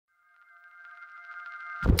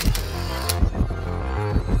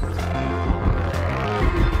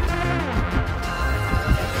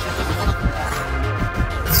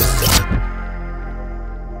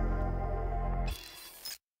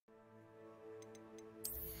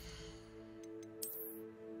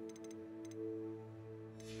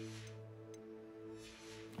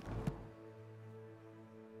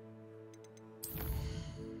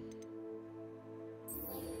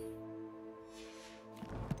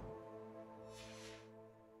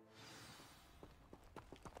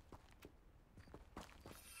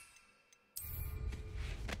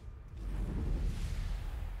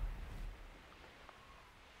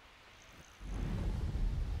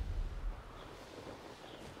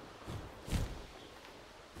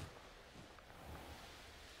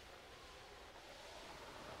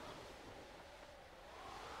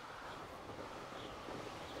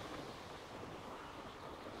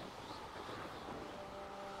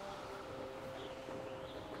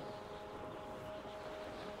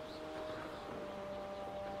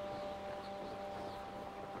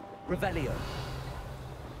Revelio.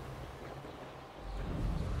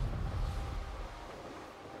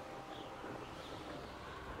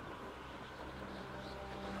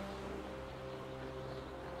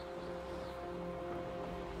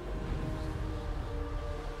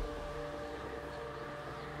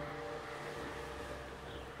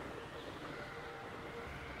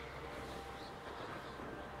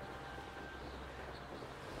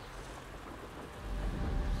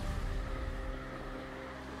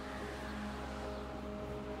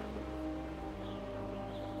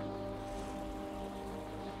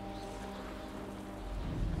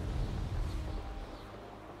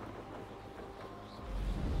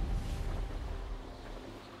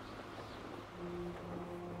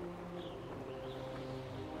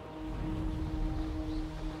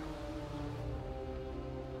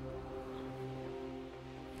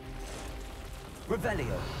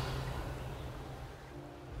 Revelio.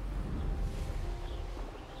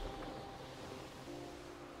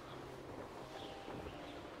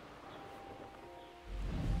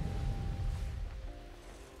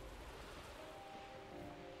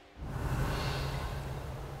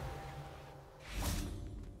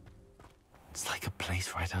 It's like a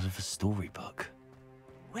place right out of a storybook.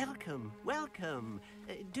 Welcome, welcome.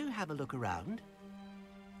 Do have a look around.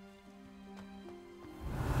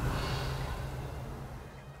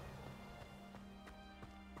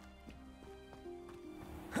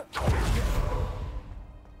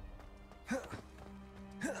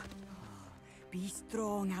 Be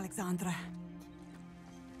strong, Alexandra.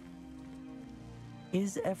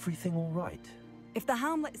 Is everything all right? If the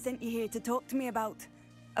Hamlet sent you here to talk to me about...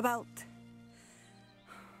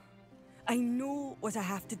 I know what I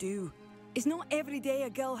have to do. It's not every day a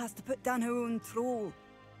girl has to put down her own troll.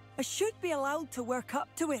 I should be allowed to work up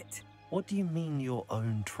to it. What do you mean, your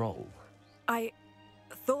own troll? I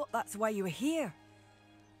thought that's why you were here.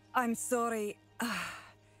 I'm sorry.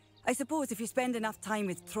 I suppose if you spend enough time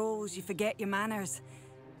with trolls, you forget your manners.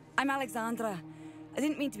 I'm Alexandra. I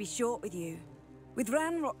didn't mean to be short with you. With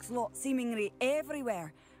Ranrock's lot seemingly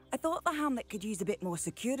everywhere, I thought the Hamlet could use a bit more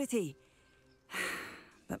security.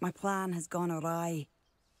 But my plan has gone awry.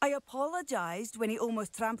 I apologised when he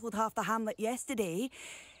almost trampled half the Hamlet yesterday.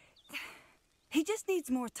 He just needs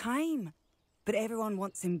more time. But everyone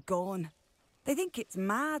wants him gone. They think it's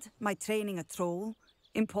mad, my training a troll.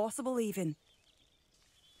 Impossible, even.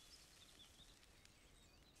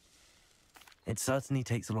 It certainly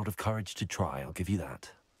takes a lot of courage to try, I'll give you that.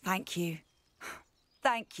 Thank you.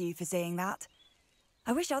 Thank you for saying that.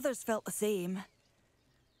 I wish others felt the same.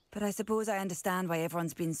 But I suppose I understand why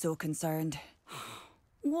everyone's been so concerned.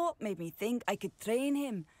 What made me think I could train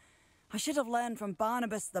him? I should have learned from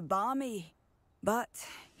Barnabas the Barmy. But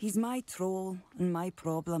he's my troll and my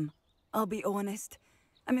problem. I'll be honest.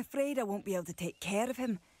 I'm afraid I won't be able to take care of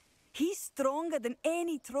him. He's stronger than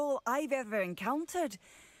any troll I've ever encountered.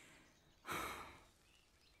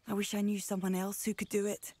 I wish I knew someone else who could do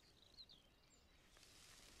it.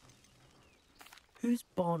 Who's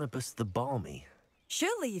Barnabas the Barmy?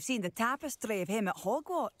 Surely you've seen the tapestry of him at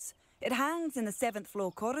Hogwarts. It hangs in the 7th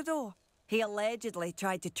floor corridor. He allegedly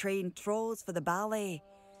tried to train trolls for the ballet.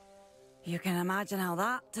 You can imagine how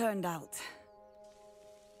that turned out.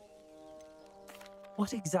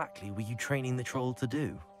 What exactly were you training the troll to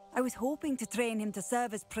do? I was hoping to train him to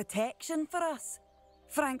serve as protection for us.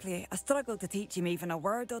 Frankly, I struggled to teach him even a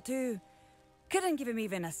word or two. Couldn't give him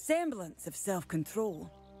even a semblance of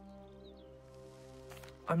self-control.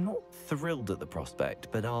 I'm not thrilled at the prospect,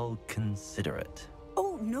 but I'll consider it.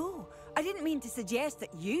 Oh, no. I didn't mean to suggest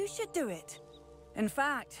that you should do it. In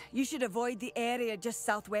fact, you should avoid the area just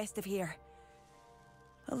southwest of here.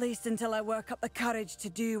 At least until I work up the courage to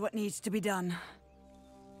do what needs to be done.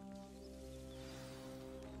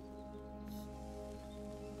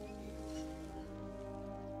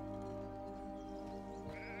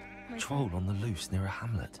 Troll on the loose near a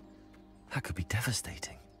hamlet. That could be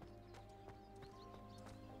devastating.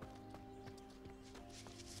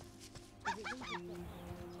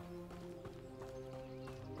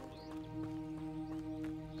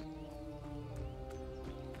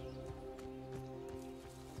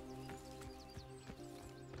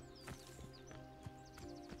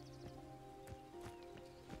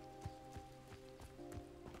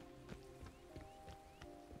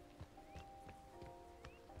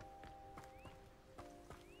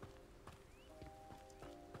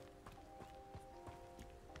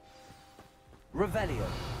 Revelio.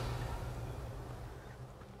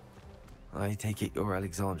 I take it you're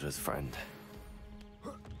Alexandra's friend.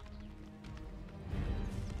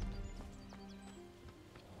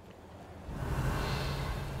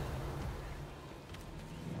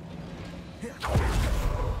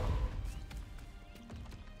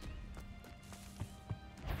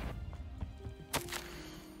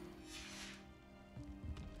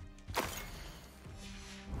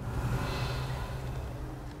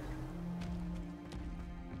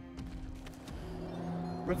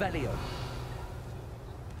 Revelio.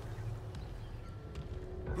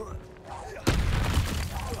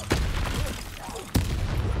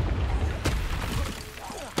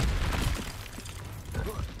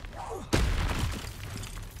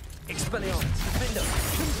 Expelliarmus. Defender.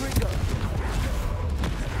 Confringo.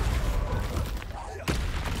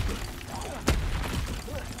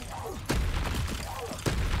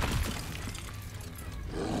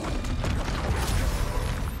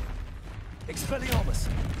 Expelliarmus.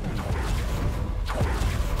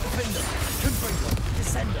 Defender. Confringo.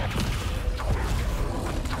 Descender.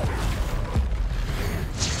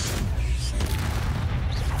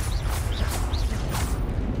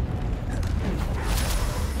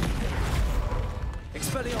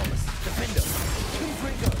 Expelliarmus. Defender.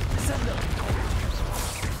 Confringo. Descender.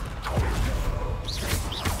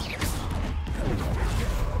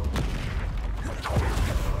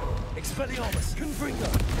 Expelliarmus. Confringo.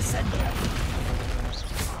 Descender.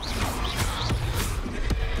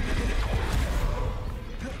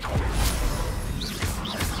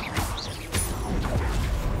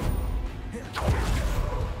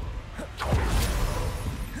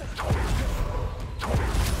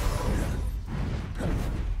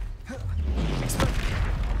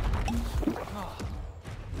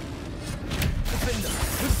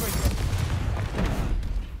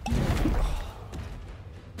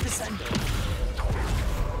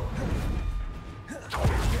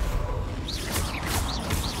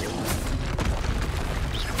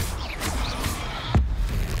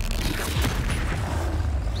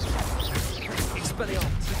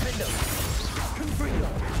 Expelliarmus, Defender! Confringo,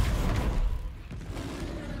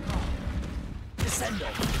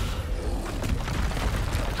 Descender!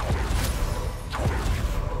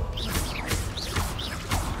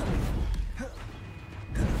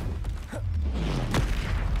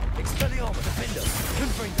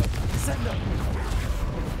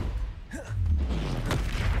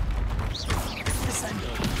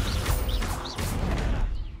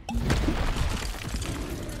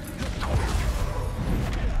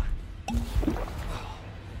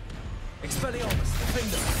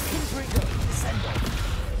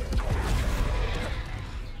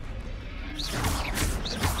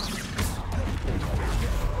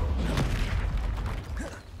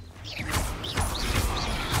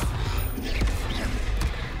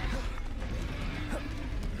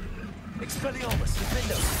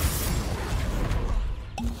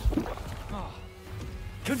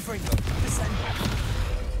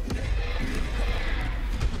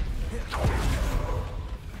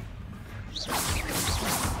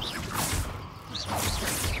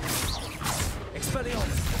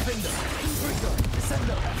 Expelliarmus, Defender! Confringo,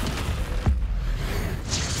 Descender!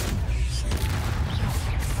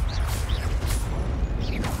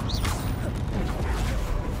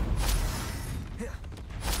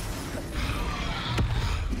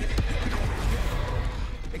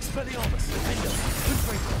 Expelliarmus, Defender,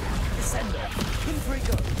 Confringo, Descender,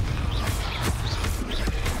 Confringo.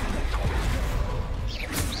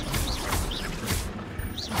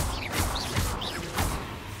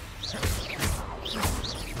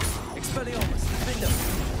 Expelliarmus, Defender.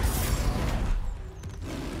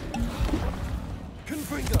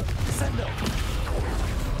 Confringo, Descender.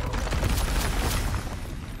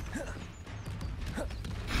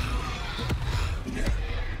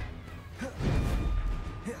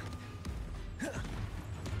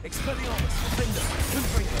 Expelliarmus, Defender,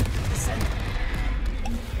 Windbreaker, Descend.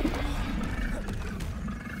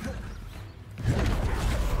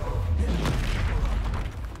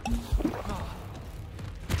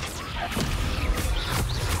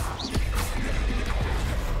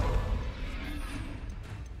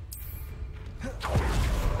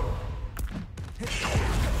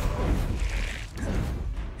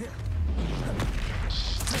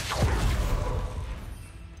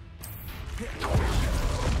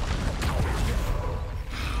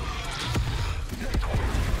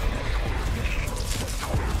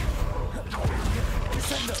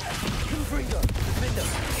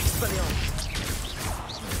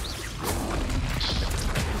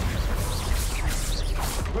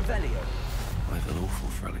 I feel awful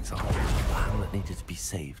for Alexandra, but the hamlet needed to be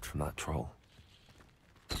saved from that troll.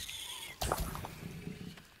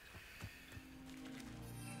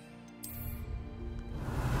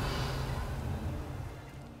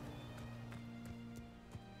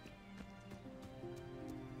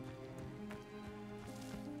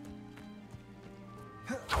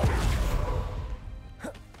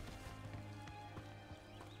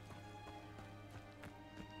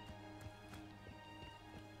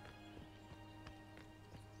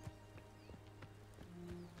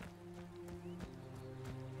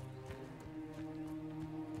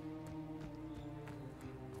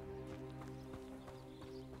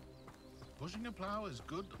 Pushing a plough is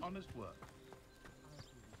good, honest work.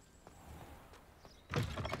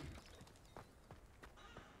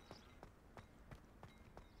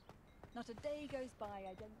 Not a day goes by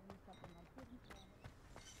I don't do something I couldn't.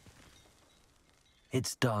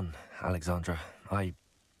 It's done, Alexandra. I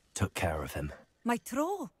took care of him. My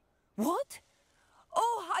troll? What?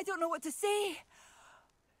 Oh, I don't know what to say.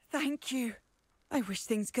 Thank you. I wish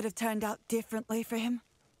things could have turned out differently for him.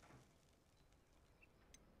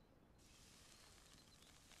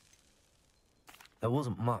 There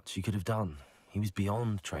wasn't much you could have done. He was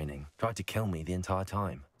beyond training. Tried to kill me the entire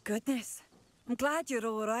time. Goodness. I'm glad you're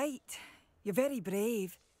all right. You're very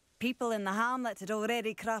brave. People in the hamlet had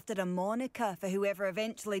already crafted a moniker for whoever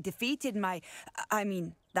eventually defeated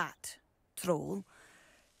that troll.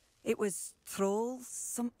 It was Troll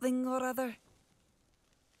something or other.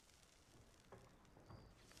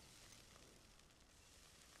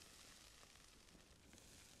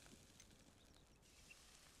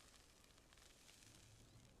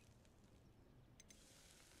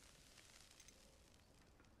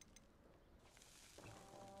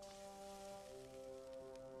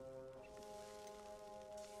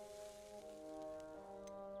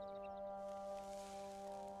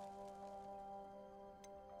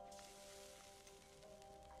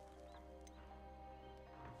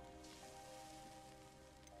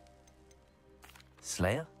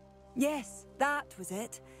 Slayer? Yes, that was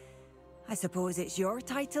it. I suppose it's your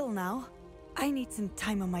title now. I need some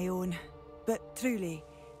time on my own. But truly,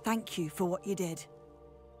 thank you for what you did.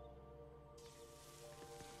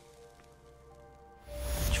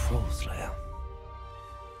 Troll Slayer.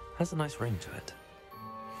 Has a nice ring to it.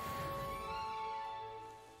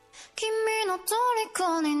 君の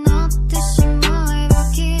虜になって